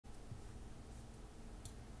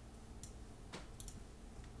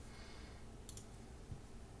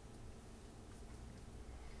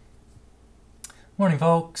Morning,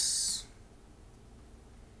 folks.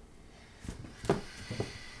 We'll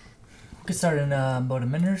get started in about a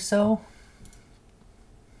minute or so.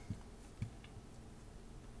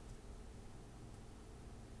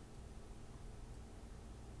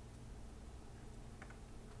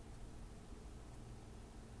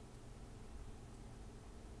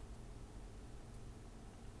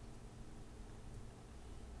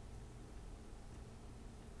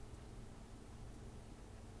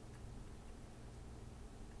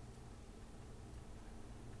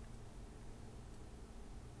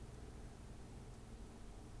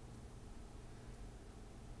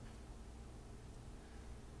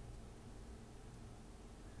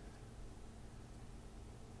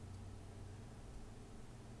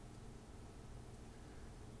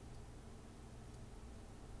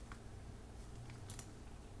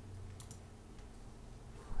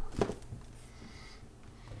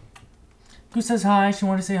 Goose says hi. She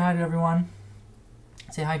wanted to say hi to everyone.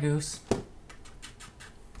 Say hi, Goose.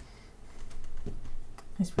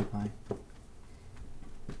 Nice reply.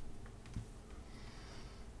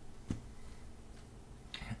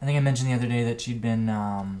 I think I mentioned the other day that she'd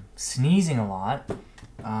been sneezing a lot.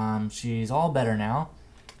 She's all better now.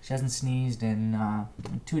 She hasn't sneezed in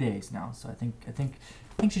 2 days now, so I think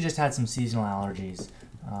she just had some seasonal allergies.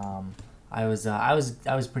 I was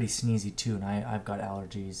pretty sneezy too, and I've got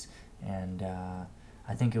allergies. And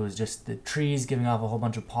I think it was just the trees giving off a whole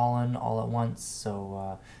bunch of pollen all at once.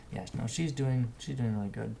 So yeah, no, she's doing really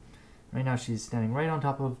good. Right now she's standing right on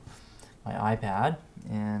top of my iPad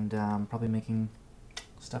and probably making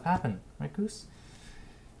stuff happen. Right, Goose?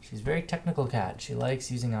 She's a very technical cat. She likes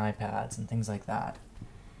using iPads and things like that.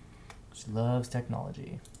 She loves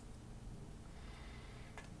technology.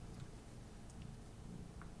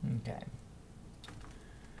 Okay.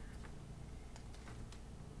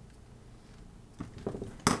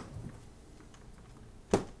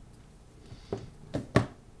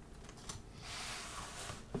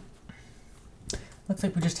 Looks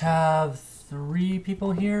like we just have 3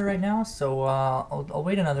 people here right now, so I'll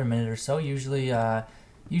wait another minute or so. Usually I'm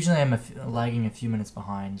lagging a few minutes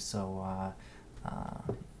behind, so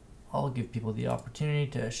I'll give people the opportunity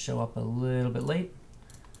to show up a little bit late.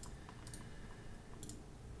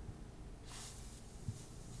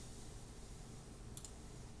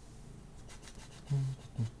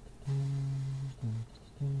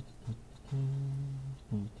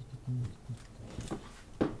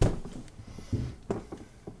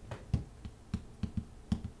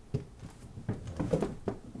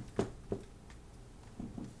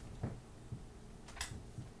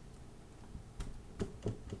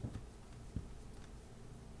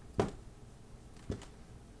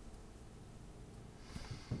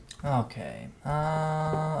 Okay.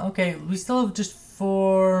 Okay. We still have just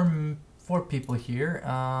four people here.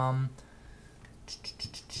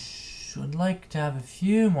 Would like to have a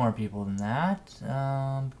few more people than that.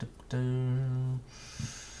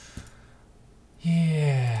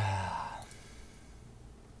 Yeah.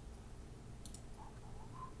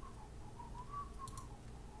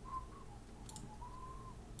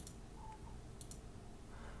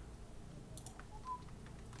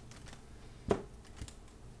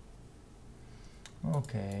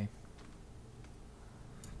 Okay.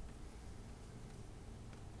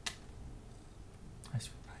 Nice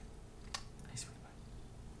reply. Nice reply.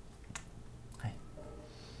 Hi.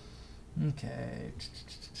 Okay.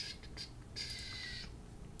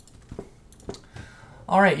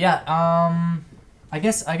 All right. Yeah. I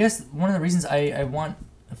guess one of the reasons I want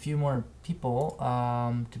a few more people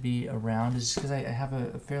to be around is because I have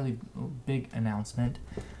a fairly big announcement.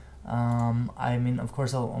 I mean, of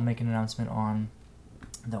course, I'll make an announcement on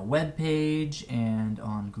the web page and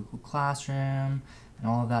on Google Classroom and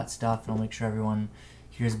all of that stuff, and I'll make sure everyone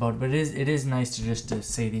hears about it. But it is nice to just to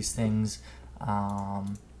say these things. I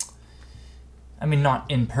mean, not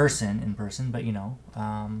in person, but you know,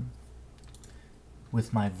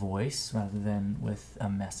 with my voice rather than with a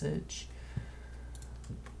message.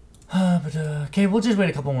 Okay, we'll just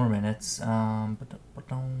wait a couple more minutes.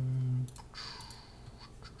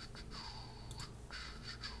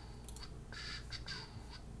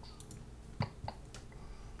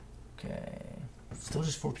 Okay, still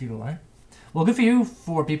just 4 people, right? Well, good for you,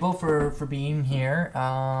 4 people, for being here.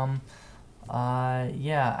 Yeah,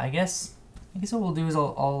 I guess what we'll do is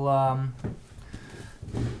I'll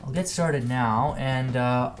get started now, and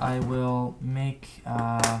I will make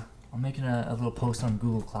I'll make a little post on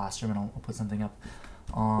Google Classroom, and I'll put something up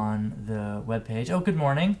on the web page. Oh, good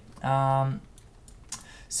morning.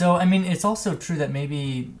 So I mean, it's also true that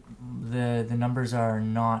maybe the numbers are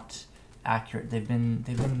not accurate. They've been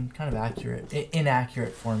kind of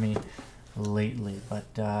inaccurate for me lately, but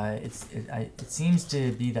it seems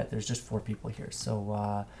to be that there's just 4 people here.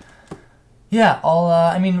 So yeah,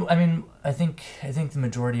 I think the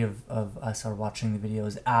majority of us are watching the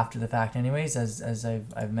videos after the fact, anyways, as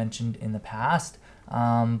I've mentioned in the past.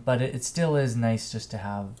 But it still is nice just to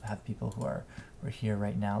have people who are here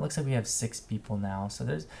right now. It looks like we have 6 people now, so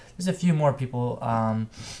there's a few more people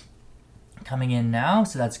coming in now,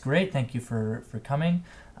 so that's great. Thank you for coming.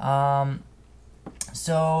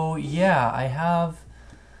 So yeah, I have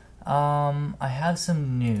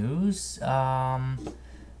some news.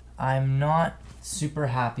 I'm not super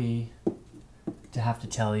happy to have to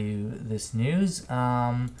tell you this news.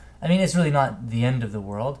 I mean, it's really not the end of the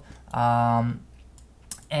world.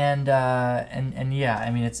 And yeah, I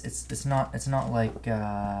mean, it's not like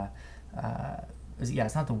yeah,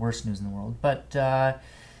 it's not the worst news in the world, but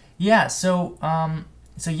yeah. So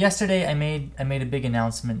yesterday I made a big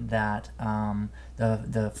announcement that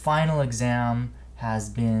the final exam has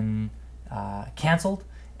been canceled,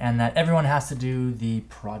 and that everyone has to do the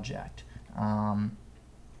project.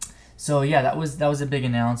 So yeah, that was a big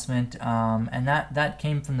announcement, and that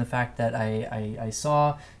came from the fact that I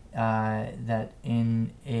saw that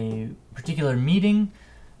in a particular meeting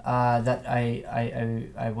that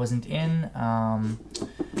I wasn't in,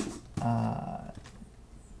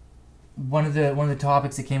 one of the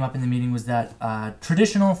topics that came up in the meeting was that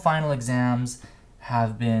traditional final exams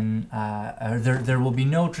have been there will be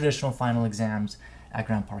no traditional final exams at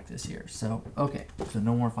Grand Park this year. So okay, so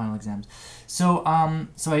no more final exams. So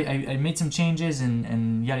so I made some changes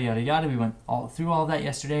and yada yada yada. We went through all of that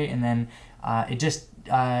yesterday, and then it just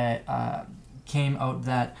came out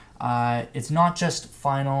that it's not just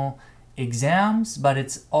final exams, but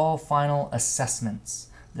it's all final assessments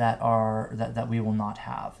that we will not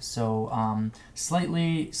have. So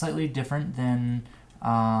slightly different than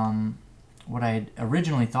what I had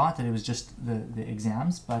originally thought, that it was just the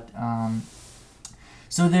exams, but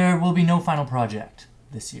so there will be no final project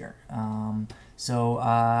this year. So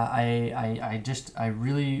I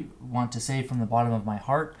really want to say from the bottom of my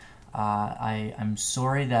heart, I'm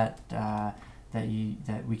sorry that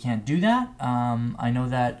we can't do that. I know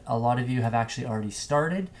that a lot of you have actually already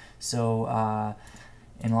started, so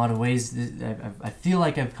in a lot of ways, I feel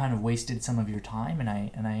like I've kind of wasted some of your time,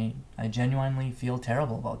 and I genuinely feel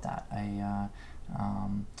terrible about that.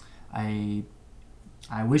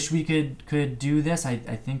 I wish we could do this. I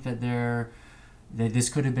think that this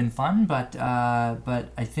could have been fun, but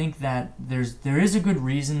I think that there is a good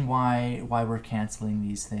reason why we're canceling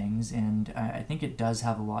these things, and I think it does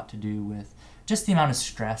have a lot to do with just the amount of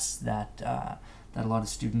stress that a lot of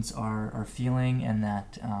students are feeling, and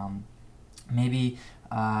that maybe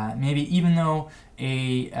even though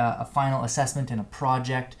a final assessment and a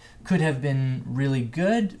project could have been really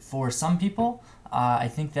good for some people, I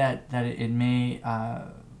think that it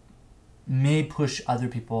may push other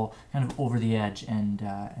people kind of over the edge, and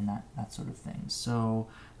that sort of thing. So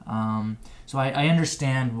I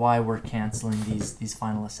understand why we're canceling these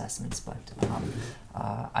final assessments, but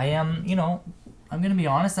I am, I'm gonna be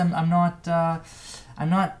honest, I'm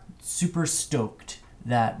not super stoked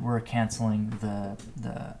that we're canceling the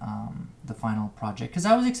final project, because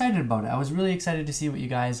I was excited about it. I was really excited to see what you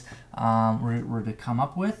guys were to come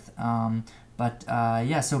up with. But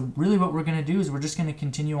yeah, so really what we're going to do is we're just going to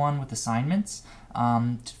continue on with assignments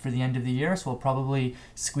for the end of the year. So we'll probably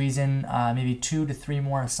squeeze in maybe 2 to 3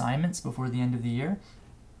 more assignments before the end of the year.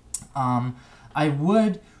 I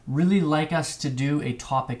would really like us to do a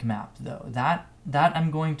topic map, though. That I'm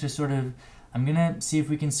going to see if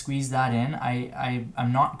we can squeeze that in.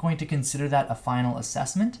 I'm not going to consider that a final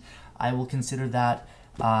assessment. I will consider that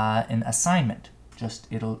an assignment.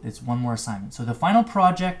 It's one more assignment. So the final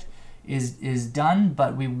project is done,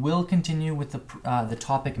 but we will continue with the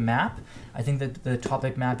topic map. I think that the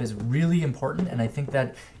topic map is really important, and I think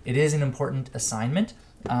that it is an important assignment.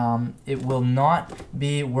 It will not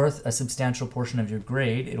be worth a substantial portion of your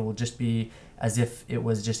grade. It will just be as if it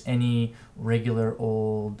was just any regular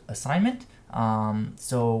old assignment.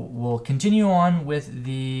 So we'll continue on with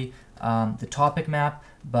the topic map,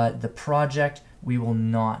 but the project we will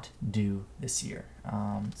not do this year.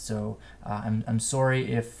 So I'm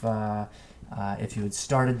sorry if you had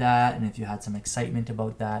started that and if you had some excitement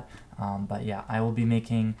about that, but yeah, I will be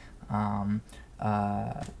making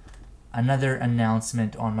another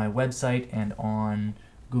announcement on my website and on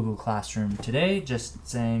Google Classroom today, just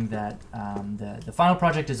saying that the final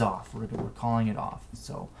project is off. We're calling it off.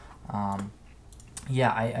 So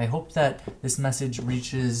yeah, I hope that this message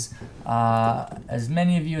reaches as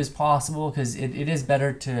many of you as possible, because it is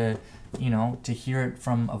better to hear it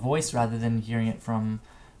from a voice rather than hearing it from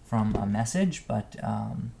from a message, but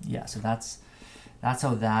yeah, so that's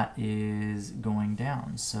how that is going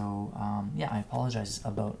down. So yeah, I apologize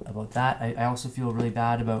about that. I also feel really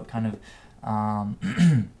bad about kind of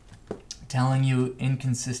telling you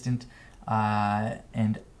inconsistent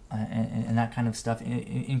and that kind of stuff,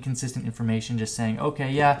 inconsistent information, just saying,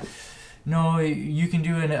 okay, yeah, no, you can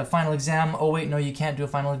do a final exam. Oh wait, no, you can't do a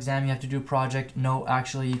final exam. You have to do a project. No,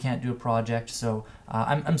 actually, you can't do a project. So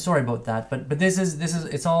I'm sorry about that. But this is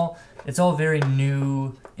it's all very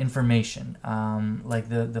new information. Like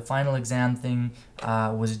the final exam thing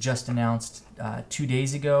was just announced 2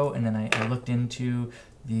 days ago, and then I looked into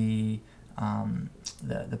the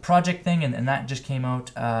project thing, and that just came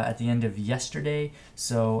out at the end of yesterday.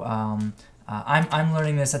 So I'm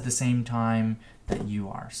learning this at the same time that you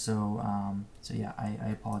are. So so yeah, I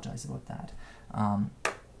apologize about that.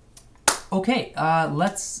 Okay,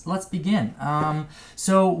 let's begin.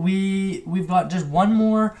 So we've got just one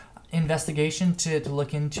more investigation to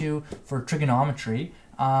look into for trigonometry.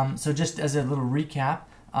 So just as a little recap,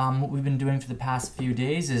 what we've been doing for the past few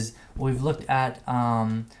days is we've looked at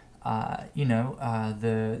you know,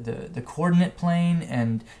 the coordinate plane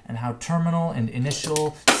and how terminal and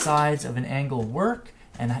initial sides of an angle work,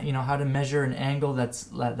 and you know how to measure an angle that's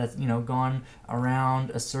you know gone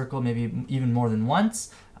around a circle maybe even more than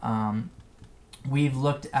once. We've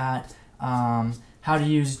looked at how to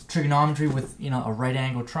use trigonometry with, you know, a right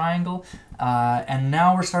angle triangle, and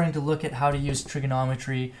now we're starting to look at how to use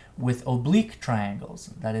trigonometry with oblique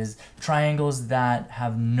triangles. That is, triangles that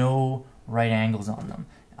have no right angles on them.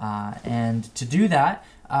 And to do that,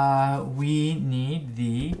 we need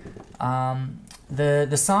the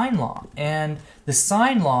sine law. And the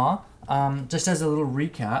sine law, just as a little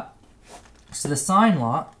recap, so the sine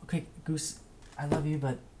law, okay, Goose, I love you,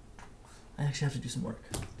 but I actually have to do some work.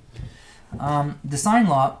 The sine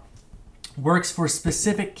law works for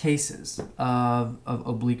specific cases of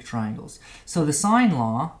oblique triangles. So the sine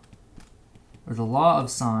law, or the law of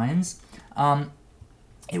sines,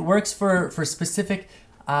 it works for specific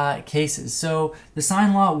cases. So the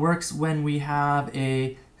sine law works when we have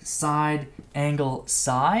a side angle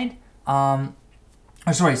side,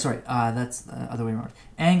 that's the other way around.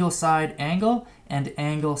 Angle side angle and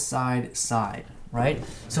angle side side, right?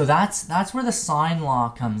 So that's where the sine law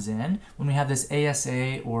comes in when we have this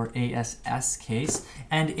ASA or ASS case.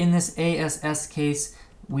 And in this ASS case,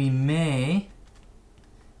 we may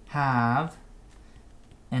have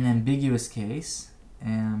an ambiguous case,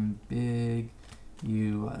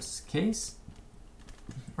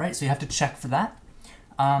 right? So you have to check for that.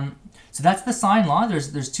 So that's the sine law.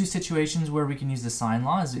 There's two situations where we can use the sine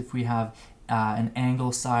law, is if we have an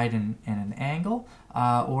angle side and an angle,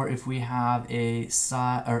 or if we have a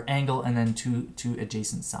side or angle and then two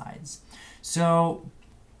adjacent sides. So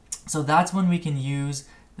that's when we can use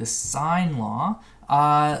the sine law.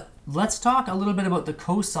 Let's talk a little bit about the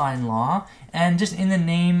cosine law, and just in the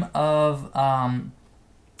name of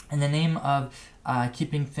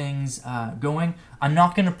keeping thing going, I'm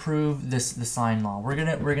not going to prove the sine law. We're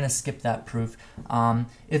gonna skip that proof.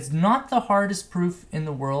 It's not the hardest proof in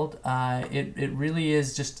the world. It really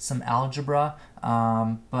is just some algebra.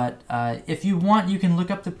 But if you want, you can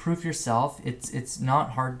look up the proof yourself. It's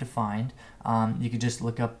not hard to find. You could just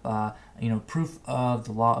look up you know, proof of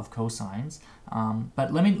the law of cosines.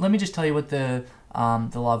 But let me just tell you what the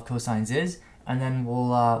law of cosines is, and then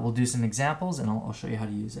we'll do some examples, and I'll show you how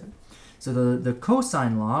to use it. So the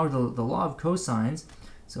cosine law, or the law of cosines,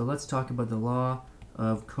 so let's talk about the law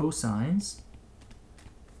of cosines.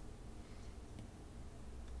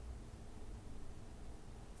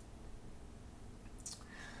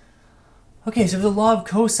 Okay, so the law of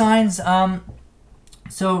cosines,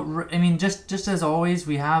 so I mean, just as always,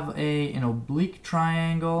 we have an oblique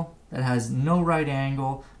triangle that has no right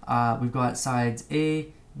angle. We've got sides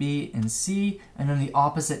A, B, and C, and then the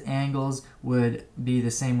opposite angles would be the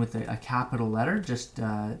same with a capital letter, just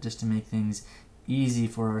to make things easy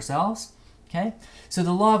for ourselves. Okay, so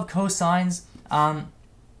the law of cosines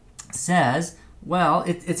says, well,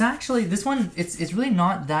 it's actually, this one, it's really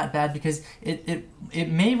not that bad, because it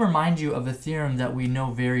may remind you of a theorem that we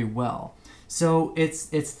know very well. So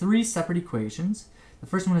it's three separate equations. The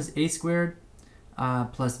first one is a squared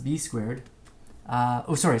plus b squared.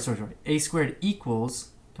 A squared equals,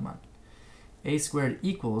 come on, a squared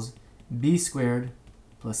equals b squared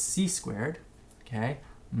plus c squared, okay,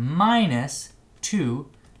 minus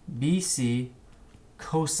 2bc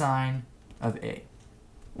cosine of a.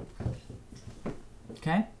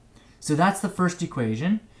 Okay, so that's the first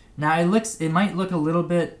equation. Now it might look a little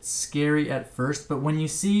bit scary at first, but when you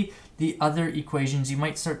see the other equations, you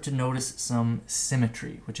might start to notice some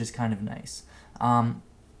symmetry, which is kind of nice.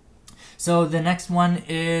 So the next one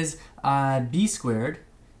is b squared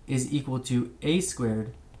is equal to a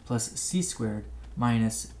squared plus c squared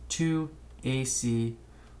minus 2ac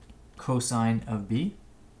cosine of b.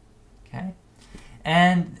 Okay.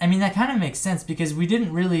 And I mean, that kind of makes sense because we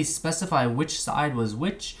didn't really specify which side was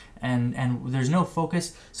which, and there's no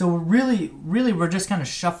focus. So we're just kind of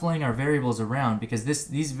shuffling our variables around because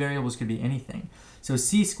these variables could be anything. So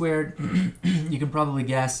c squared, you can probably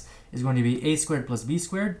guess, is going to be a squared plus b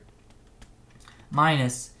squared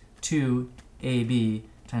minus 2ab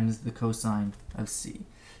times the cosine of c.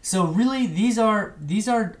 So really, these are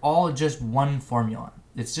all just one formula.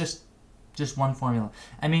 It's just one formula.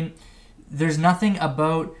 I mean, there's nothing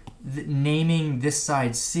about naming this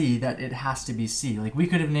side C that it has to be C. Like, we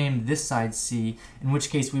could have named this side C, in which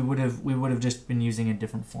case we would have just been using a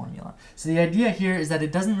different formula. So the idea here is that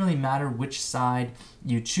it doesn't really matter which side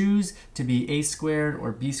you choose to be a squared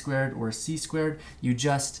or b squared or c squared. You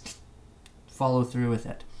just follow through with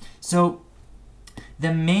it. So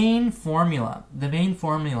the main formula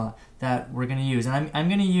that we're going to use, and I'm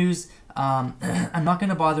going to use, I'm not going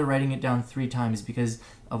to bother writing it down 3 times because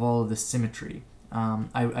of all of the symmetry.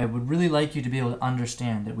 I would really like you to be able to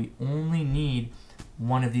understand that we only need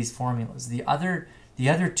one of these formulas. The other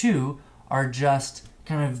 2 are just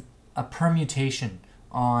kind of a permutation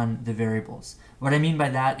on the variables. What I mean by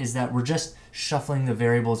that is that we're just shuffling the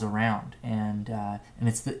variables around, and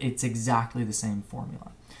it's exactly the same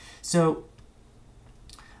formula. So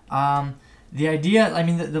the idea, I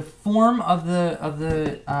mean, the form of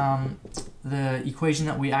the equation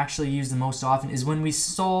that we actually use the most often is when we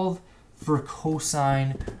solve for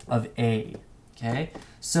cosine of a. Okay,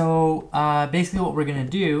 so basically what we're going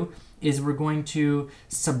to do is we're going to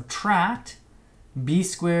subtract b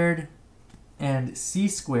squared and c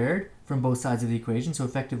squared from both sides of the equation, so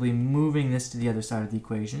effectively moving this to the other side of the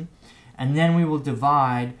equation, and then we will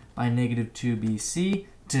divide by negative 2bc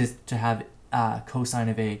to have cosine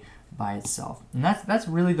of a by itself. And that's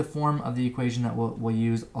really the form of the equation that we'll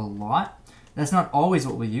use a lot. That's not always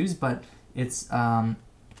what we use, but it's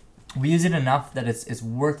we use it enough that it's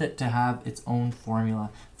worth it to have its own formula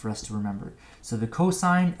for us to remember. So the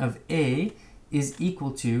cosine of a is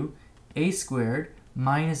equal to a squared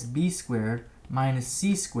minus b squared minus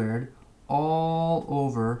c squared all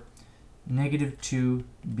over negative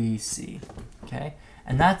 2bc. Okay,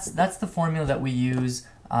 and that's the formula that we use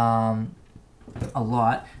a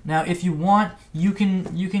lot. Now, if you want, you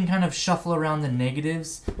can kind of shuffle around the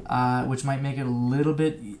negatives, which might make it a little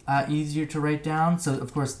bit easier to write down. So,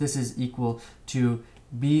 of course, this is equal to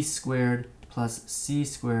b squared plus c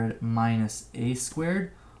squared minus a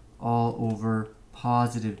squared all over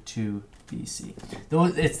positive 2bc. Though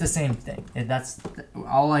it's the same thing. That's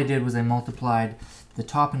all I did was I multiplied the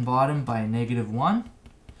top and bottom by a -1,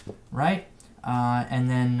 right? And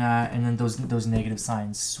then those negative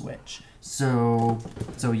signs switch. So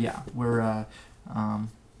yeah, we're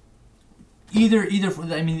either.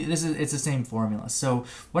 I mean, it's the same formula. So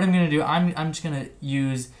what I'm gonna do, I'm just gonna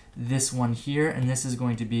use this one here, and this is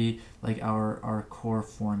going to be like our core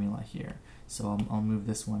formula here. So I'll move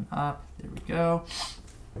this one up. There we go.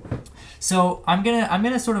 So I'm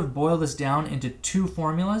gonna sort of boil this down into 2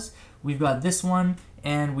 formulas. We've got this one,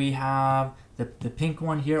 and we have the pink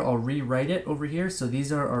one here. I'll rewrite it over here. So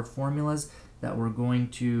these are our formulas that we're going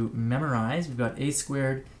to memorize. We've got a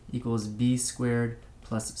squared equals b squared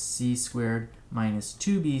plus c squared minus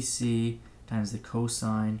 2bc times the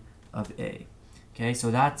cosine of a. Okay,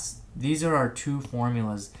 so these are our 2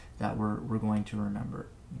 formulas that we're going to remember.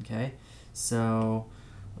 Okay, so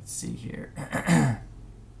let's see here.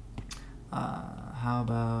 How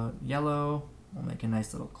about yellow? We'll make a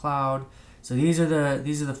nice little cloud. So these are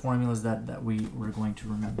the formulas that we're going to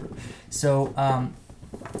remember. So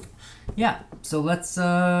yeah, so let's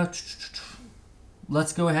go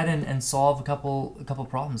ahead and solve a couple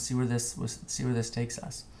problems. See where this takes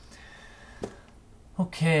us.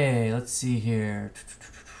 Okay, let's see here.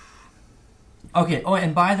 Okay. Oh,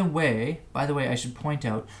 and by the way, I should point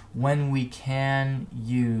out when we can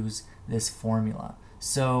use this formula.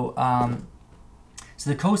 So so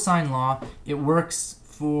the cosine law, it works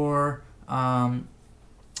for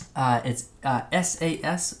it's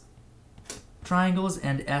SAS triangles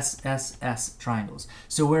and SSS triangles.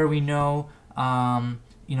 So where we know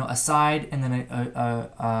a side and then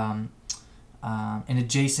an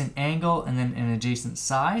adjacent angle and then an adjacent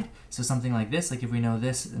side. So something like this, like if we know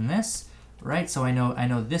this and this, right? So I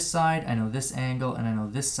know this side, I know this angle, and I know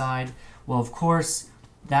this side. Well, of course,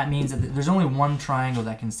 that means that there's only one triangle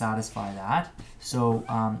that can satisfy that. So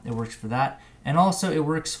it works for that. And also it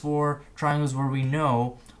works for triangles where we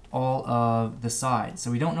know all of the sides.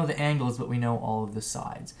 So we don't know the angles, but we know all of the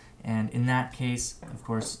sides. And in that case, of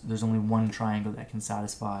course, there's only one triangle that can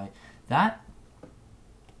satisfy that.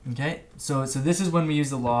 Okay, so this is when we use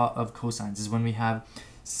the law of cosines, is when we have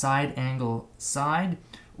side angle side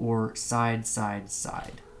or side side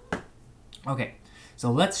side. Okay,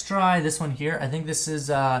 so let's try this one here. I think this is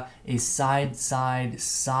a side side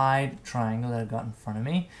side triangle that I've got in front of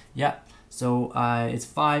me. Yeah, so it's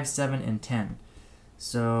 5, 7, and 10.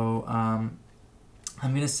 So I'm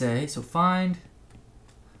going to say, so find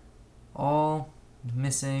all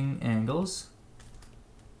missing angles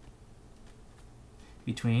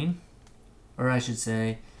between, or I should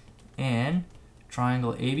say, and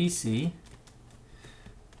triangle ABC,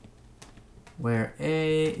 where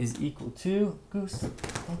A is equal to, Goose,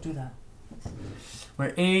 don't do that,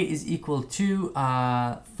 where A is equal to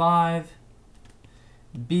 5,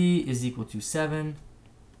 B is equal to 7,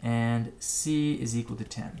 and C is equal to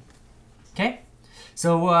 10. Okay?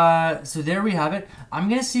 So so there we have it. I'm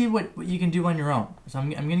gonna see what you can do on your own. So I'm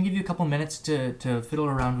gonna give you a couple minutes to fiddle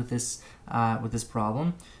around with this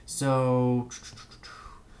problem. So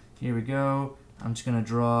here we go. I'm just gonna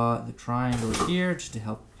draw the triangle here just to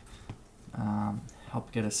help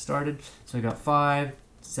get us started. So we got 5,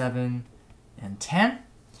 7, and 10,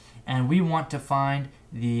 and we want to find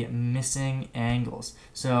the missing angles.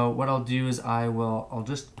 So what I'll do is I'll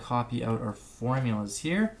just copy out our formulas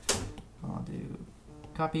here. I'll do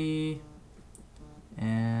copy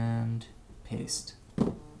and paste.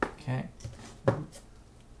 Okay.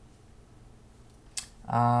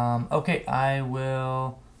 Okay, I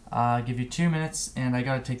will give you 2 minutes, and I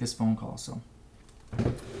gotta take this phone call. So,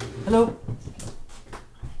 hello.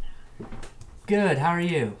 Good. How are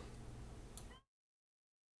you?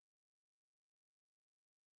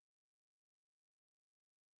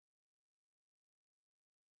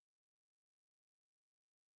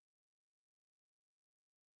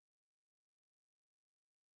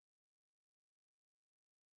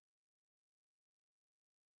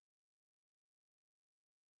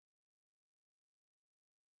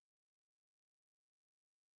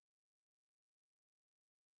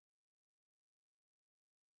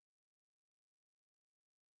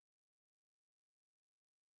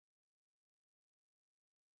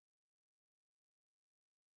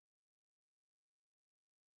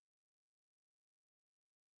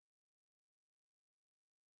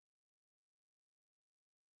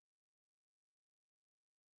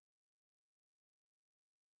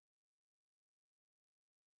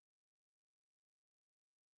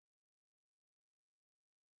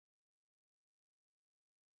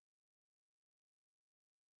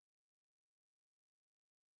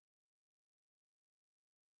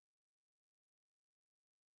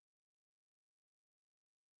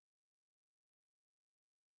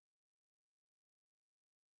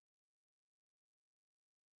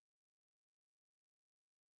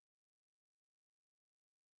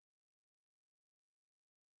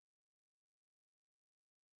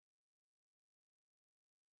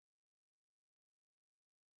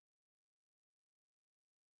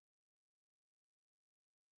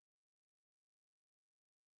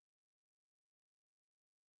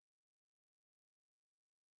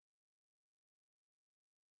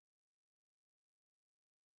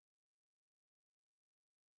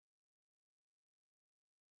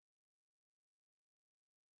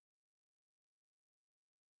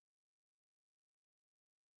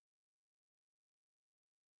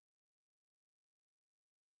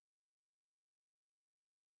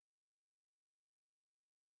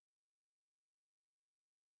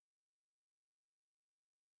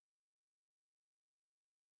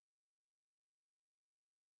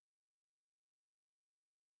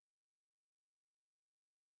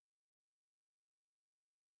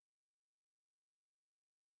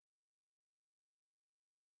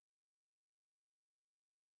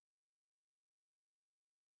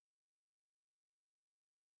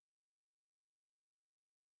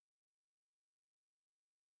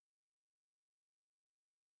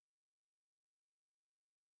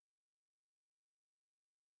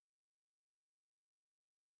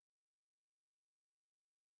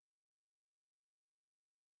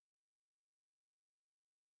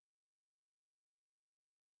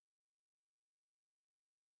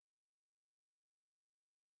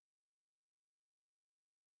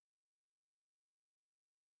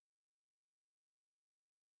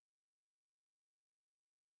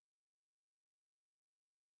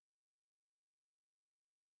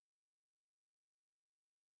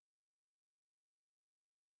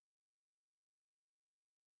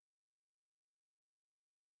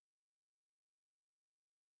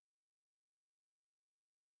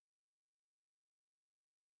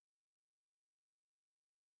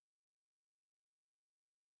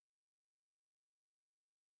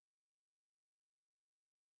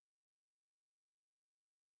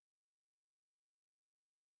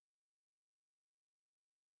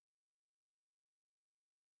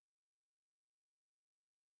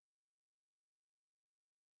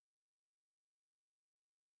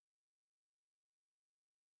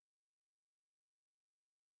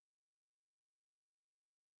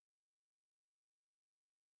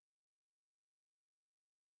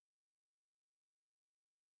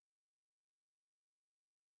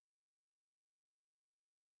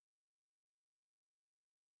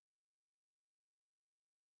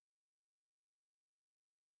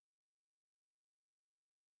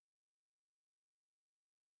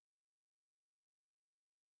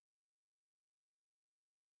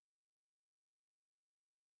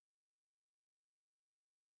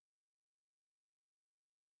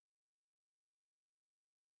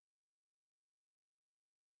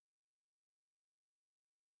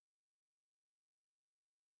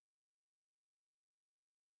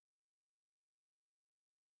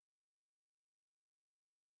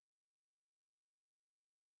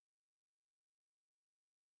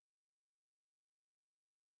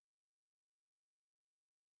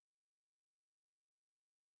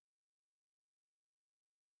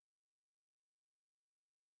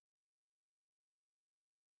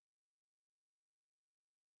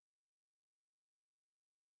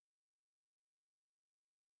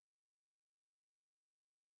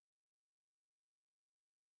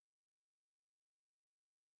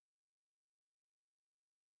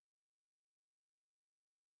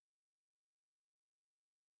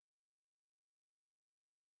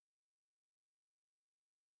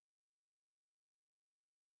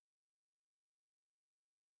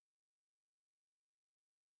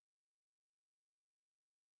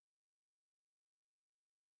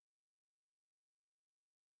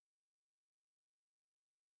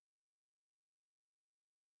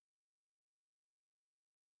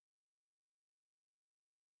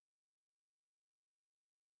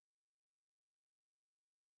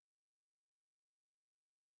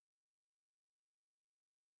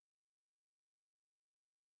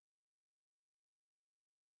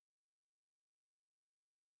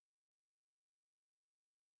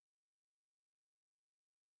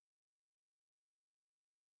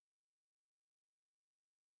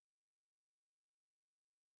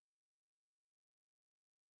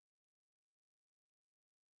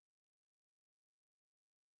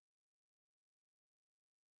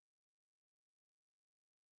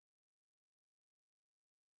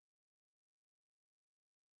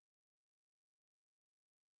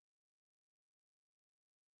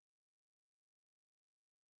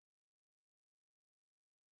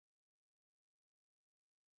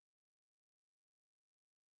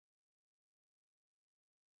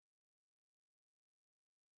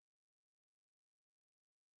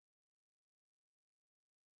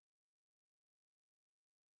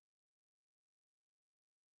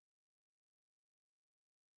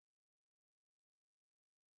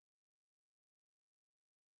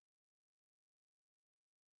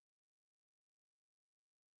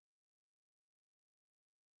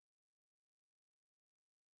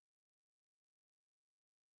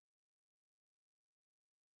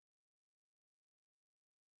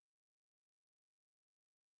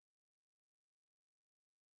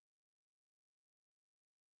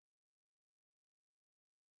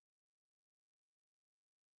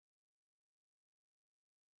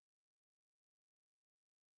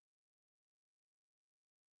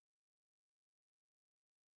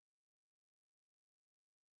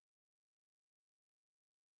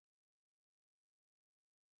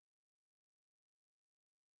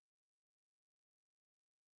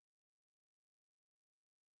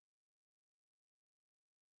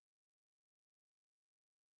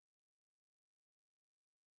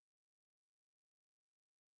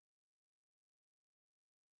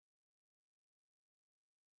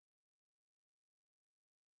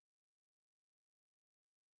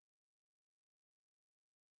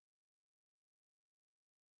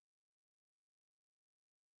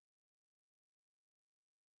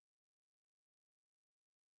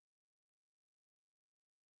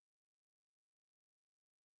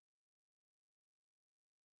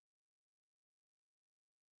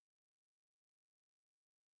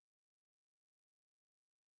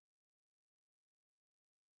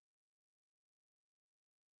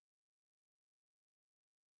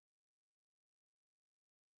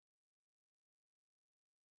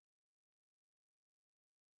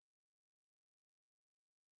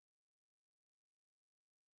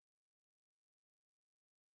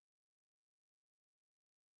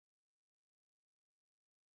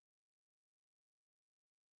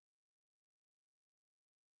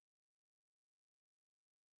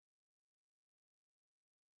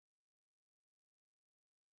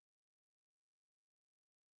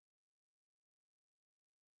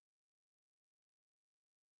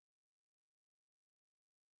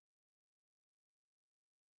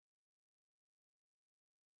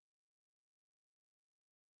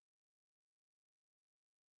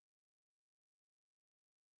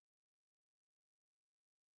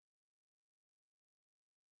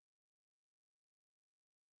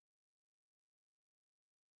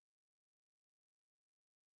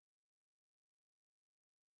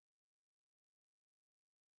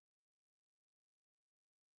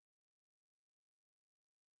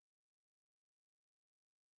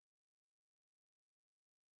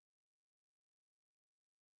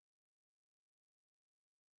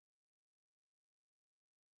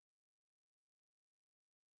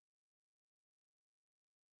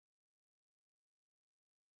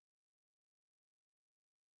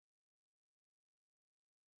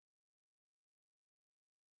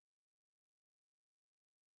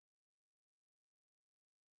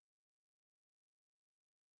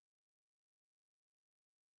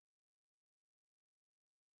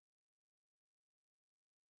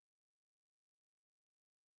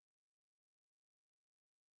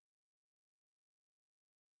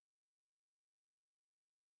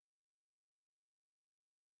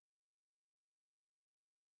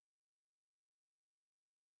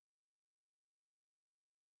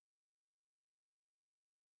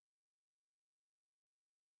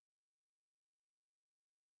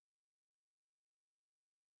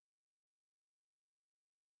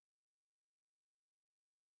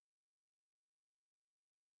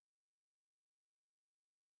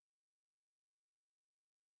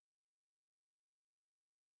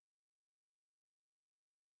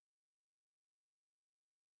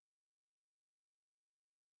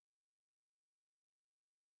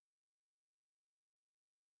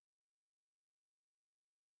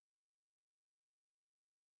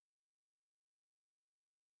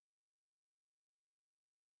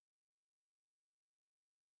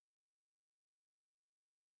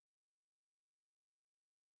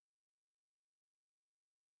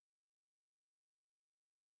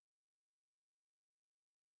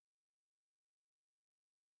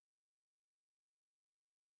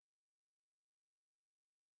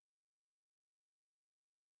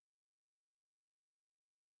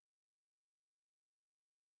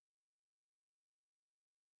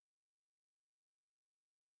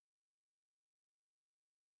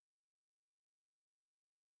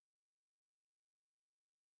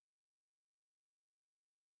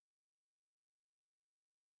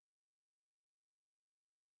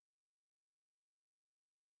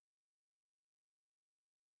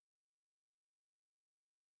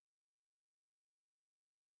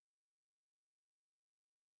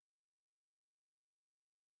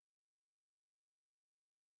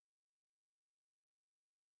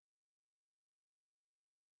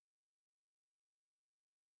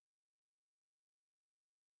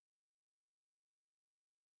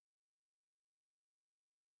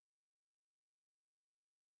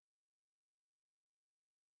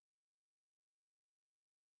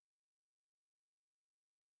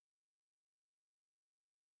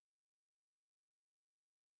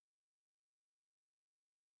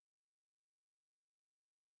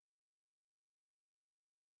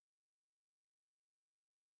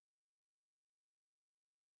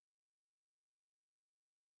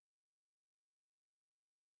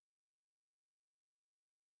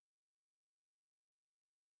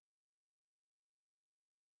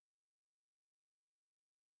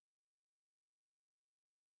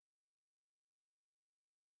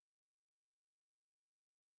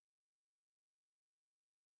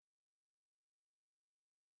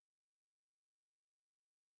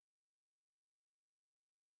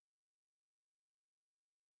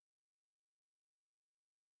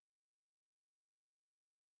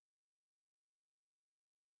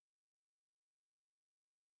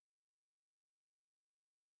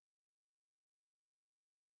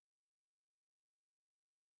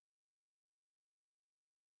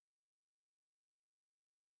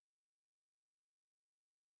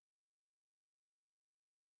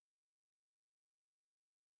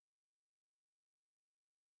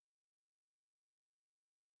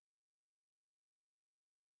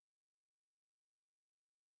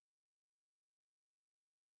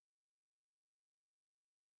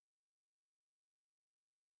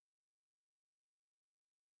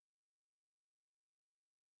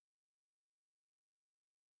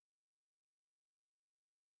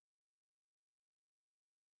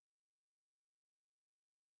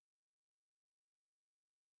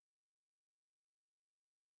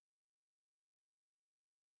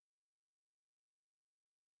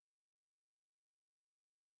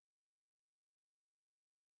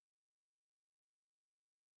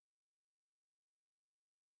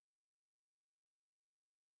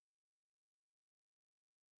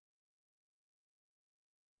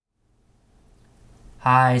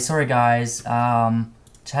 Hi, sorry guys. Just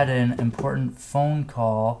had an important phone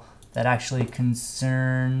call that actually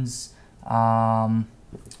concerns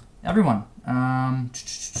everyone.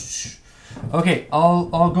 Okay,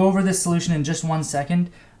 I'll go over this solution in just 1 second.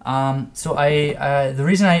 So the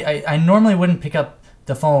reason I normally wouldn't pick up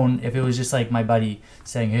the phone if it was just like my buddy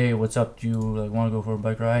saying, "Hey, what's up? Do you like want to go for a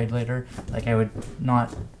bike ride later?" Like I would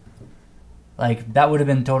not. Like that would have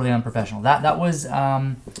been totally unprofessional. That was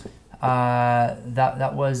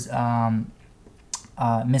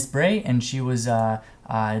Miss Bray, and she was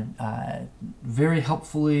very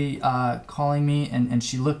helpfully calling me, and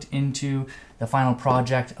she looked into the final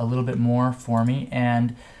project a little bit more for me.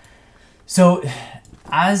 And so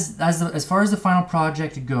as far as the final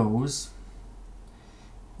project goes,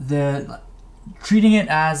 treating it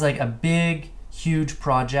as like a big, huge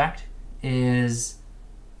project is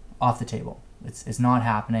off the table. It's not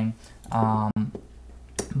happening.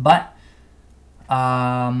 But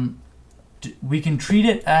we can treat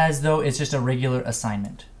it as though it's just a regular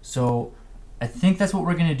assignment. So I think that's what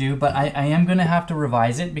we're going to do, but I am going to have to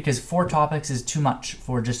revise it because 4 topics is too much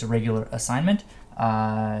for just a regular assignment.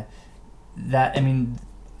 That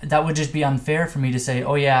would just be unfair for me to say,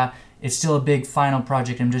 oh yeah, it's still a big final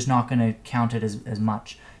project, I'm just not going to count it as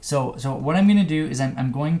much. So what I'm going to do is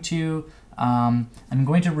I'm going to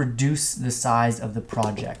reduce the size of the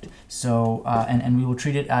project. So and we will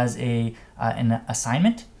treat it as an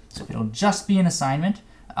assignment. So it'll just be an assignment,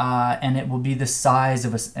 and it will be the size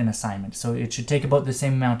of an assignment. So it should take about the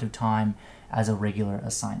same amount of time as a regular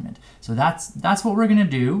assignment. So that's what we're gonna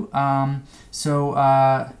do. I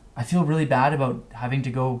feel really bad about having to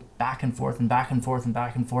go back and forth and back and forth and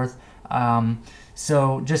back and forth.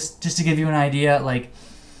 So just to give you an idea, like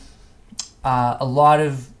a lot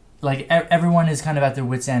of everyone is kind of at their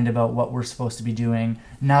wits' end about what we're supposed to be doing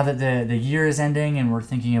now that the year is ending, and we're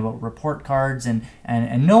thinking about report cards, and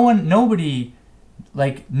no one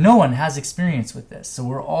has experience with this, so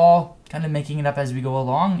we're all kind of making it up as we go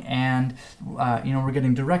along. And we're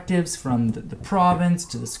getting directives from the province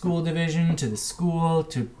to the school division to the school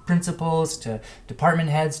to principals to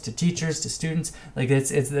department heads to teachers to students. Like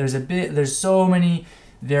there's so many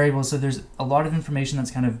variables, so there's a lot of information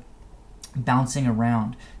that's kind of bouncing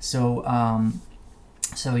around. So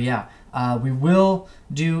we will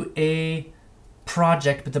do a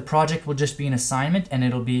project, but the project will just be an assignment, and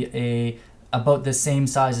it'll be about the same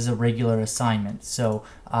size as a regular assignment. So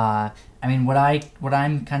what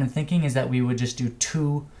I'm kind of thinking is that we would just do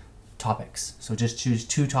 2 topics. So just choose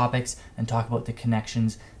 2 topics and talk about the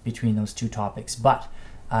connections between those 2 topics. But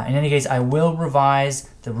in any case, I will revise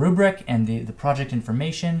the rubric and the project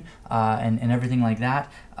information and everything like that.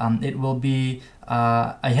 It will be,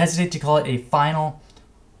 I hesitate to call it a final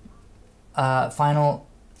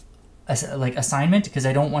assignment, because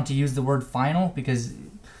I don't want to use the word final, because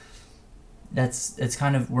it's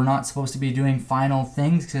kind of, we're not supposed to be doing final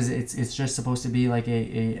things, because it's just supposed to be like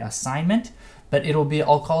a assignment. But it'll be,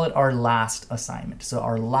 I'll call it our last assignment. So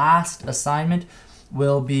our last assignment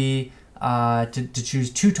will be to choose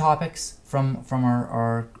 2 topics from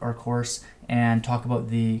our course and talk about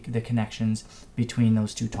the connections between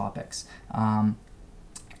those 2 topics. And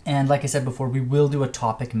like I said before, we will do a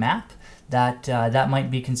topic map that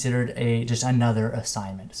might be considered just another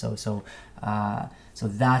assignment. So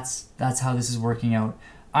that's how this is working out.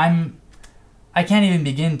 I can't even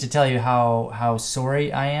begin to tell you how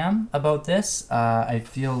sorry I am about this. I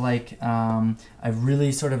feel like I've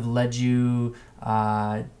really sort of led you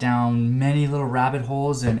down many little rabbit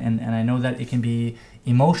holes, and I know that it can be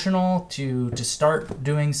emotional to start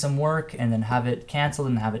doing some work and then have it canceled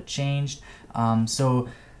and have it changed. So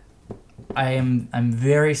I'm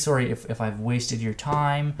very sorry if I've wasted your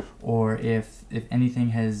time, or if anything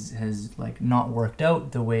has like not worked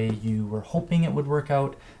out the way you were hoping it would work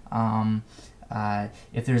out.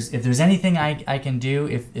 If there's anything I can do,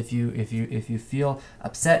 if you feel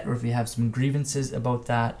upset, or if you have some grievances about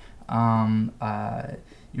that,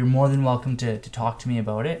 you're more than welcome to talk to me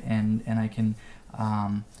about it, and I can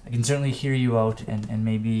certainly hear you out and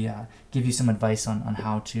maybe give you some advice on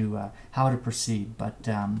how to proceed. But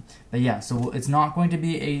yeah, so it's not going to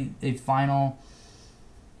be a final,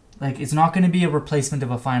 like it's not going to be a replacement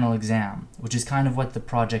of a final exam, which is kind of what the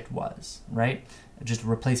project was, right? Just a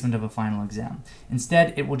replacement of a final exam.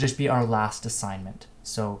 Instead, it will just be our last assignment.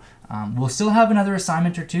 So we'll still have another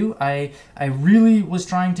assignment or 2. I really was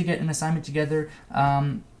trying to get an assignment together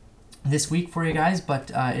this week for you guys,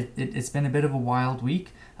 but it's been a bit of a wild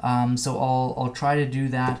week. So I'll try to do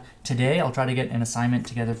that today. I'll try to get an assignment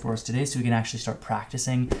together for us today so we can actually start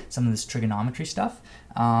practicing some of this trigonometry stuff.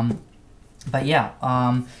 But yeah,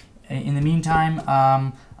 in the meantime,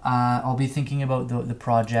 I'll be thinking about the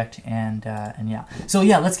project and yeah. So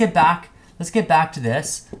yeah, let's get back to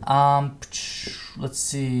this. Let's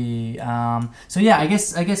see. So yeah, I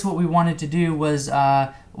guess what we wanted to do was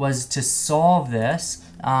to solve this.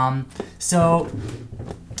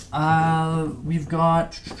 We've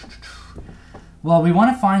got. Well, we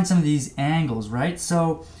want to find some of these angles, right?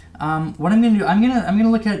 So what I'm going to do, I'm gonna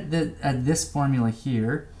look at this formula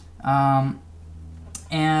here, and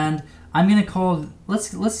I'm going to call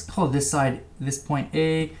let's call this side this point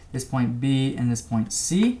A, this point B, and this point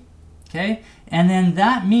C. Okay, and then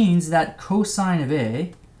that means that cosine of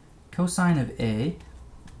A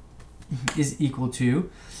is equal to,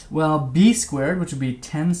 well, B squared, which would be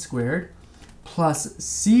 10 squared, plus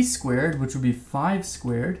C squared, which would be 5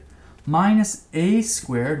 squared, minus A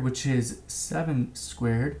squared, which is 7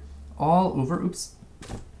 squared, all over, oops,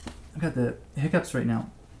 I've got the hiccups right now,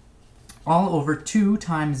 all over 2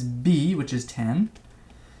 times B, which is 10,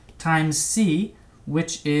 times C,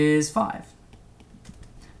 which is 5.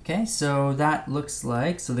 Okay, so that looks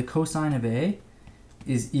like, so the cosine of A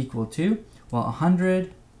is equal to, well,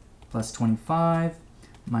 100 plus 25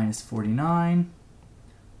 minus 49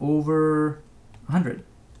 over 100.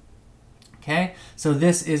 Okay, so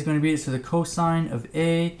this is going to be, so the cosine of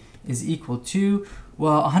A is equal to,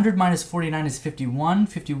 well, 100 minus 49 is 51.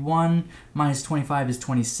 51 minus 25 is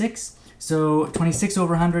 26. So 26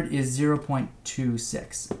 over 100 is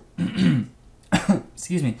 0.26.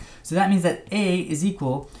 Excuse me. So that means that A is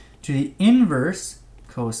equal to the inverse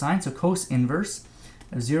cosine, so cos inverse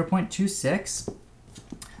of 0.26.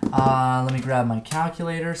 Let me grab my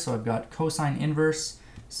calculator. So I've got cosine inverse.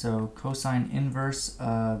 So cosine inverse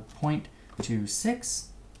of 0.26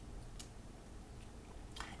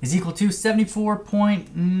 is equal to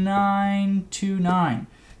 74.929.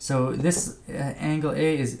 So this angle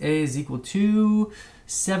A is equal to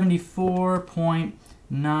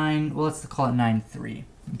 74.9, well, let's call it 93.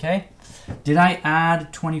 Okay? Did I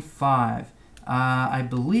add 25? I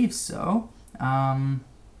believe so. No,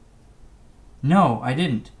 I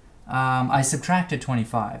didn't. I subtracted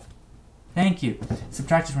 25. Thank you.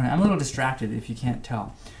 Subtracted 25. I'm a little distracted if you can't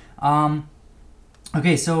tell.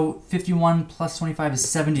 Okay, so 51 plus 25 is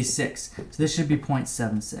 76. So this should be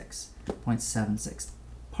 0.76. 0.76.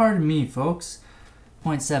 Pardon me, folks.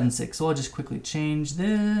 0.76. So I'll just quickly change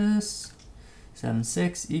this.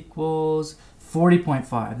 76 equals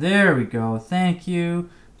 40.5. There we go. Thank you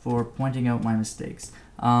for pointing out my mistakes.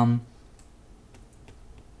 I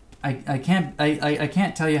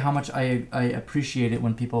can't tell you how much I appreciate it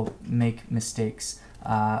when people make mistakes.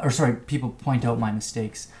 People point out my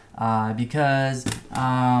mistakes. Because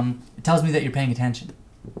it tells me that you're paying attention.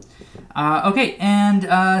 Okay, and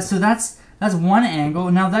so that's one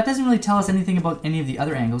angle. Now that doesn't really tell us anything about any of the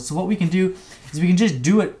other angles. So what we can do is we can just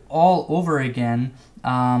do it all over again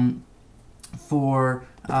for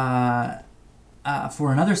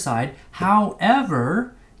another side.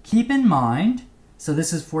 However, keep in mind, so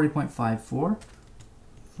this is 40.54.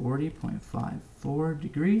 40.54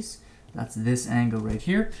 degrees. That's this angle right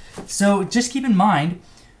here. So just keep in mind.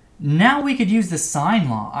 Now we could use the sine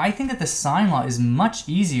law. I think that the sine law is much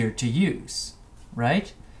easier to use,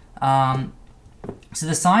 right? So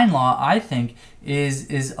the sine law, I think,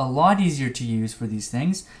 is a lot easier to use for these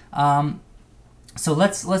things. So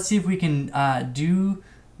let's see if we can do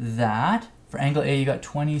that. For angle A, you got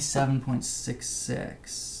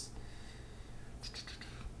 27.66.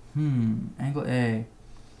 Angle A.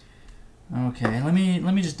 Okay, let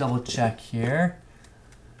me just double check here.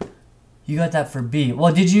 You got that for B.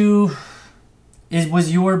 Well,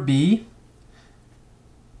 was your B?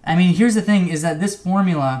 I mean, here's the thing, is that this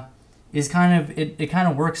formula is kind of, it kind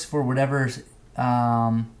of works for whatever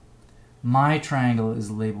my triangle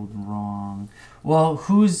is labeled wrong. Well,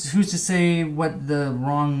 who's to say what the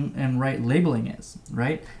wrong and right labeling is,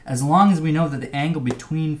 right? As long as we know that the angle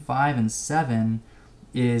between 5 and 7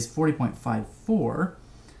 is 40.54.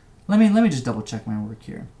 Let me just double check my work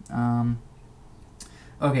here.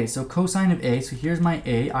 Okay, so cosine of A, so here's my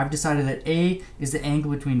A. I've decided that A is the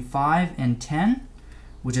angle between 5 and 10,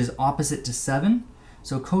 which is opposite to 7.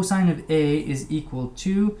 So cosine of A is equal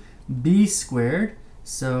to B squared.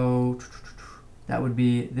 So that would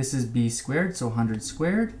be, this is B squared, so 100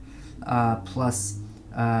 squared, plus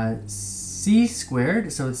C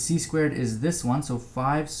squared. So C squared is this one, so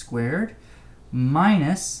 5 squared,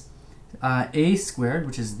 minus A squared,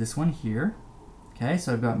 which is this one here. Okay,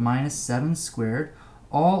 so I've got minus 7 squared,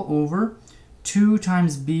 all over 2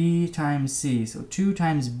 times B times C. So 2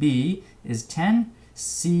 times B is 10,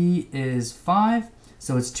 C is 5,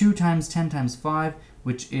 so it's 2 times 10 times 5,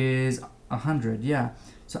 which is 100, yeah.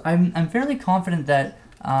 So I'm fairly confident that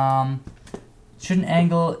shouldn't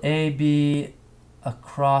angle A be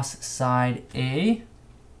across side A?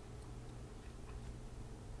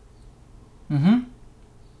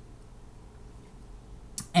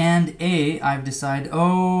 And A, I've decided,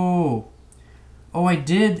 oh, I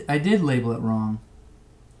did label it wrong.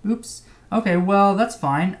 Oops. Okay, well, that's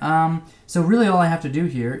fine. So really all I have to do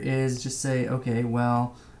here is just say, okay,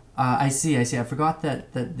 well, I see. I forgot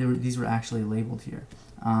that these were actually labeled here.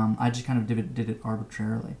 I just kind of did it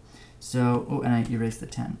arbitrarily. So, oh, and I erased the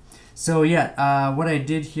 10. So yeah, what I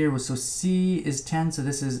did here was, so C is 10, so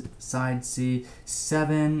this is side C.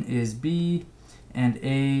 7 is B, and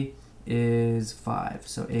A is 5.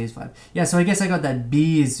 So A is 5. Yeah, so I guess I got that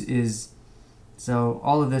B is so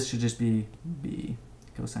all of this should just be B,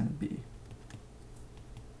 cosine of B.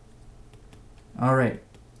 All right,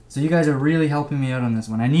 so you guys are really helping me out on this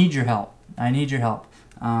one. I need your help.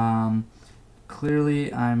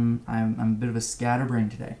 Clearly, I'm a bit of a scatterbrain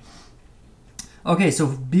today. Okay, so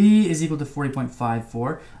B is equal to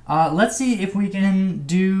 40.54. Let's see if we can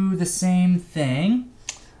do the same thing.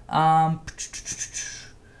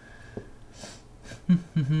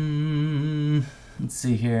 Let's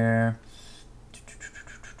see here.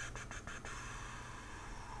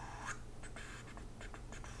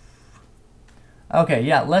 Okay,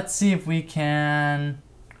 yeah, let's see if we can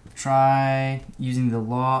try using the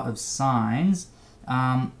law of sines.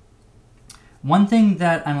 One thing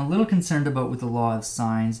that I'm a little concerned about with the law of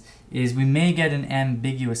sines is we may get an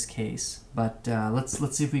ambiguous case, but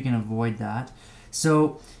let's see if we can avoid that.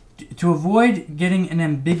 So to avoid getting an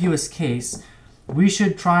ambiguous case, we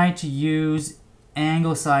should try to use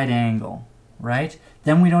angle side angle, right?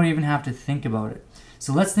 Then we don't even have to think about it.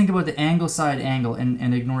 So let's think about the angle side angle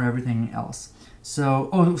and ignore everything else. So,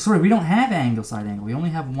 oh, sorry, we don't have angle side angle. We only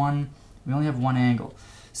have one angle.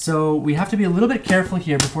 So we have to be a little bit careful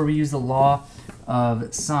here before we use the law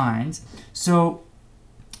of sines. So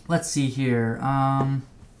let's see here.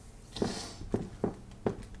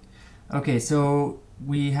 Okay, so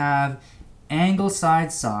we have angle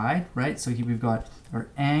side side, right? So here we've got our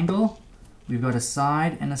angle, we've got a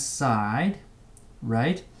side and a side,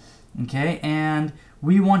 right? Okay, and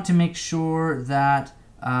we want to make sure that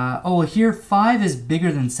oh, here 5 is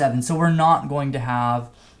bigger than 7, so we're not going to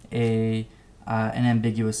have an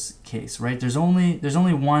ambiguous case, right? There's only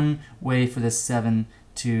one way for this 7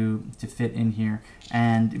 to fit in here,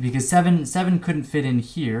 and because 7 couldn't fit in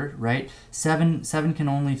here, right? 7 can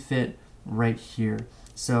only fit right here.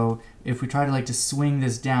 So if we try to to swing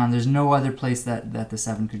this down, there's no other place that the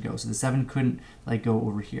 7 could go. So the 7 couldn't go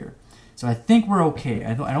over here. So I think we're okay.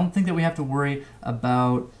 I don't think that we have to worry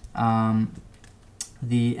about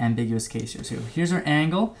the ambiguous case here. So here's our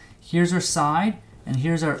angle, here's our side, and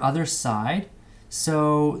here's our other side.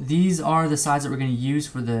 So these are the sides that we're going to use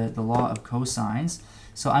for the law of cosines.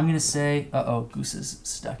 So I'm going to say, uh-oh, Goose is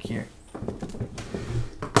stuck here.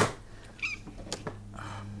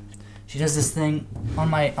 She does this thing on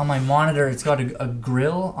my monitor. It's got a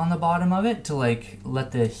grill on the bottom of it to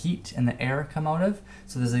let the heat and the air come out of.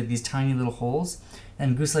 So there's these tiny little holes,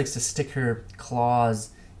 and Goose likes to stick her claws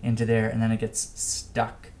into there, and then it gets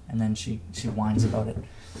stuck, and then she whines about it.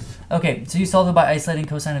 Okay, so you solve it by isolating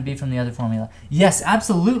cosine of b from the other formula. Yes,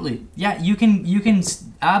 absolutely. Yeah, you can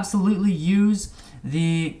absolutely use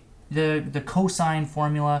the cosine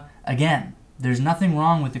formula again. There's nothing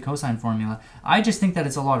wrong with the cosine formula. I just think that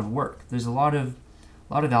it's a lot of work. There's a lot of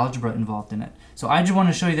algebra involved in it. So I just want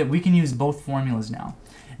to show you that we can use both formulas now.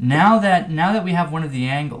 Now that we have one of the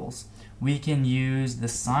angles, we can use the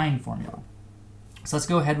sine formula. So let's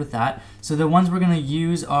go ahead with that. So the ones we're going to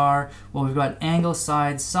use are, well, we've got angle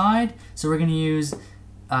side side. So we're going to use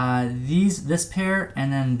this pair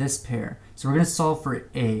and then this pair. So we're going to solve for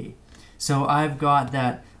A. So I've got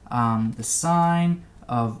that the sine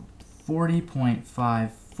of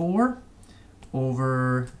 40.54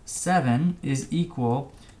 over 7 is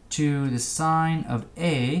equal to the sine of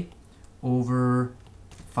A over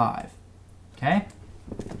 5. Okay?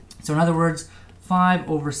 So in other words, 5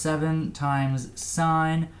 over 7 times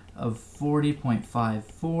sine of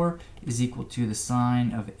 40.54 is equal to the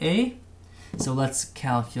sine of A. So let's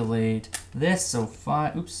calculate this. So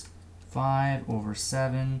 5 over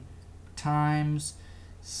 7 times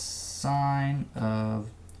sine of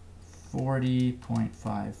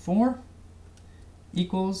 40.54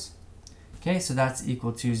 equals, okay, so that's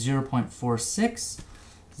equal to 0.46.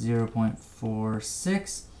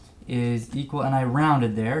 0.46 is equal, and I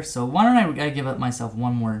rounded there, so why don't I give up myself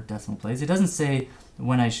one more decimal place. It doesn't say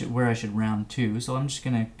where I should round to, so I'm just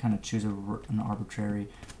going to kind of choose an arbitrary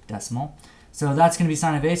decimal. So that's going to be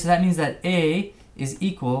sine of A, so that means that A is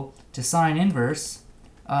equal to sine inverse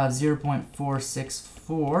of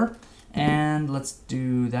 0.464, And let's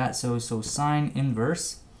do that. So sine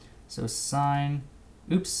inverse. So sine,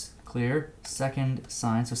 oops, clear, second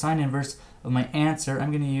sine. So sine inverse of my answer.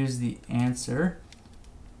 I'm going to use the answer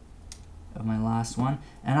of my last one.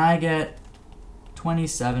 And I get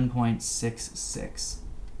 27.66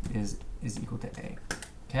 is equal to A.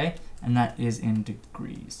 Okay? And that is in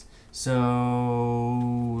degrees.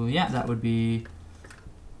 So yeah, that would be,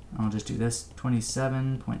 I'll just do this,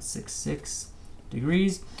 27.66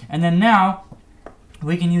 degrees. And then now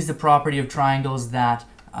we can use the property of triangles that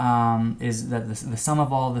is that the sum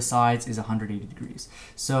of all the sides is 180 degrees.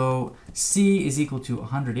 So C is equal to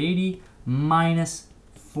 180 minus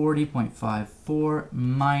 40.54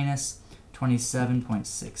 minus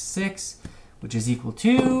 27.66, which is equal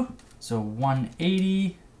to, so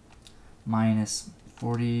 180 minus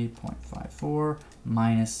 40.54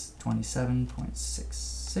 minus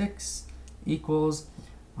 27.66 equals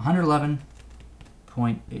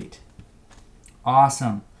 111.8.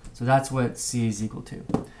 Awesome. So that's what C is equal to.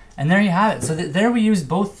 And there you have it. So there we used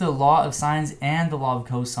both the law of sines and the law of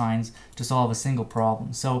cosines to solve a single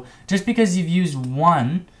problem. So just because you've used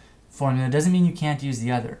one formula doesn't mean you can't use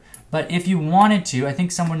the other. But if you wanted to, I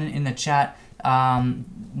think someone in the chat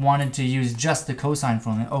wanted to use just the cosine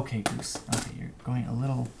formula. Okay, Goose. Okay, you're going a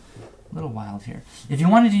little wild here. If you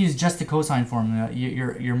wanted to use just the cosine formula,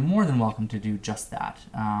 you're more than welcome to do just that.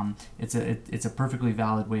 It's a perfectly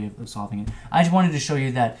valid way of solving it. I just wanted to show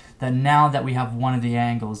you that now that we have one of the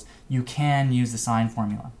angles, you can use the sine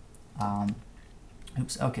formula.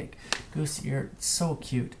 Oops. Okay, Goose, you're so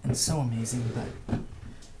cute and so amazing, but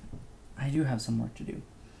I do have some work to do.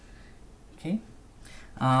 Okay.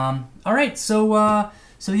 All right. So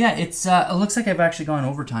yeah, it looks like I've actually gone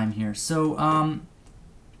overtime here. So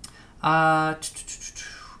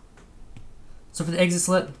so for the exit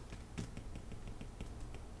slit,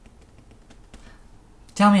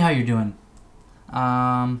 tell me how you're doing.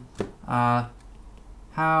 How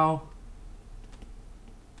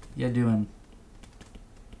you doing?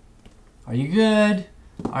 Are you good?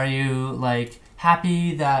 Are you like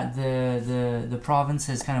happy that the province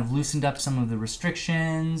has kind of loosened up some of the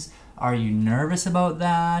restrictions? Are you nervous about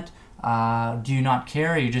that? Do you not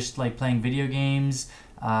care? Are you just like playing video games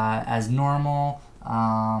as normal?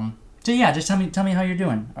 So yeah, just tell me how you're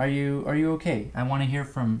doing. Are you okay? I want to hear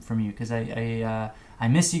from you because I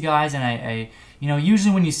miss you guys, and I you know,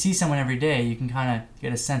 usually when you see someone every day, you can kind of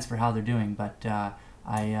get a sense for how they're doing, but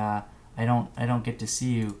I don't get to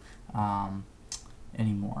see you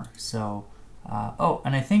anymore. So oh,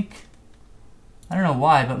 and I think, I don't know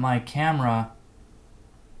why, but my camera,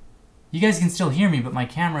 you guys can still hear me, but my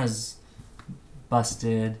camera's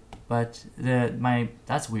busted. But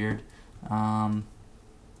that's weird. Hold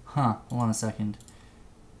on a second.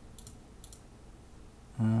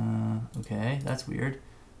 Okay, that's weird.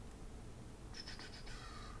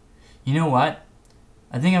 You know what?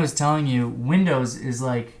 I think I was telling you, Windows is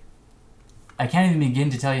like, I can't even begin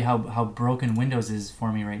to tell you how broken Windows is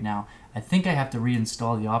for me right now. I think I have to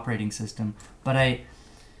reinstall the operating system, but I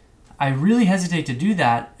really hesitate to do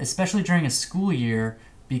that, especially during a school year,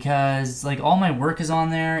 because like all my work is on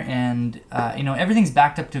there, and you know, everything's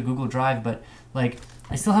backed up to Google Drive, but like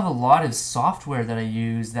I still have a lot of software that I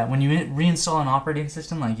use that when you reinstall an operating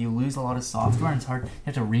system, like you lose a lot of software and it's hard, you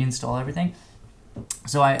have to reinstall everything.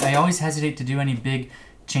 So I always hesitate to do any big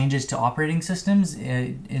changes to operating systems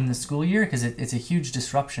in the school year because it's a huge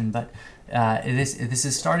disruption, but this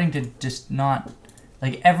is starting to just not,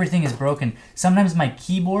 like, everything is broken. Sometimes my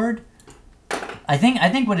keyboard, I think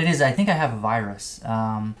what it is, I think I have a virus.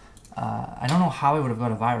 I don't know how I would have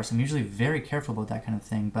got a virus. I'm usually very careful about that kind of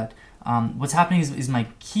thing, but what's happening is my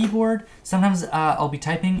keyboard, sometimes I'll be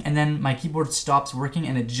typing and then my keyboard stops working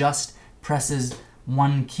and it just presses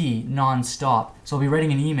one key non-stop. So I'll be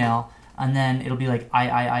writing an email and then it'll be like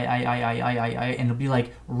I, and it'll be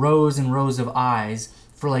like rows and rows of I's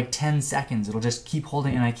for like 10 seconds. It'll just keep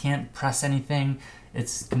holding and I can't press anything.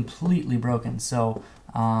 It's completely broken. So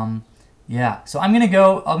yeah, so I'm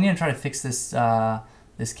gonna try to fix this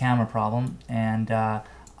this camera problem, and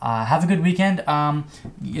have a good weekend.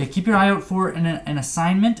 Keep your eye out for an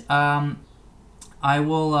assignment.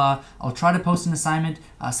 I'll try to post an assignment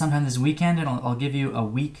sometime this weekend, and I'll give you a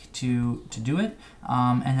week to do it,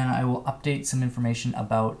 and then I will update some information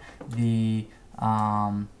about the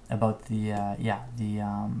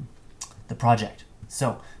project.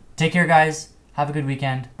 So take care, guys. Have a good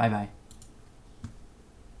weekend. Bye bye.